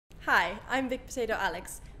Hi, I'm Big Potato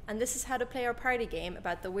Alex, and this is how to play our party game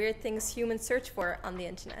about the weird things humans search for on the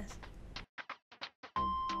internet.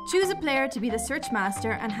 Choose a player to be the search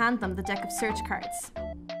master and hand them the deck of search cards.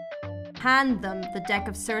 Hand them the deck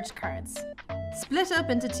of search cards. Split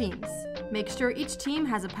up into teams. Make sure each team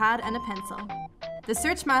has a pad and a pencil. The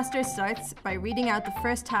search master starts by reading out the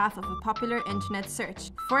first half of a popular internet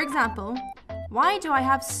search. For example, why do I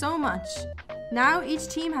have so much? Now each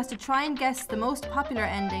team has to try and guess the most popular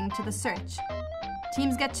ending to the search.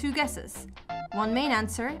 Teams get 2 guesses, one main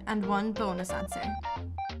answer and one bonus answer.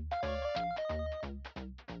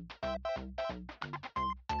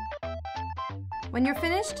 When you're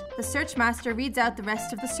finished, the search master reads out the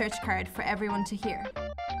rest of the search card for everyone to hear.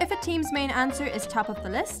 If a team's main answer is top of the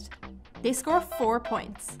list, they score 4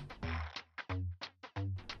 points.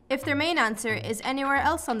 If their main answer is anywhere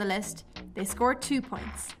else on the list, they score 2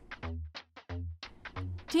 points.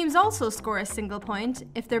 Teams also score a single point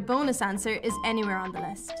if their bonus answer is anywhere on the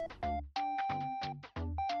list.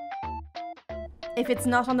 If it's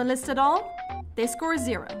not on the list at all, they score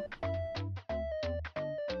 0.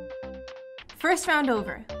 First round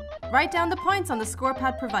over. Write down the points on the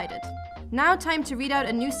scorepad provided. Now time to read out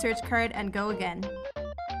a new search card and go again.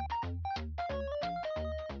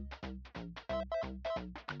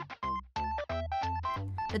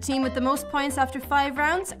 The team with the most points after 5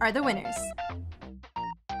 rounds are the winners.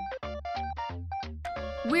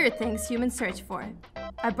 Weird things humans search for.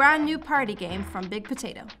 A brand new party game from Big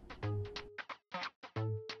Potato.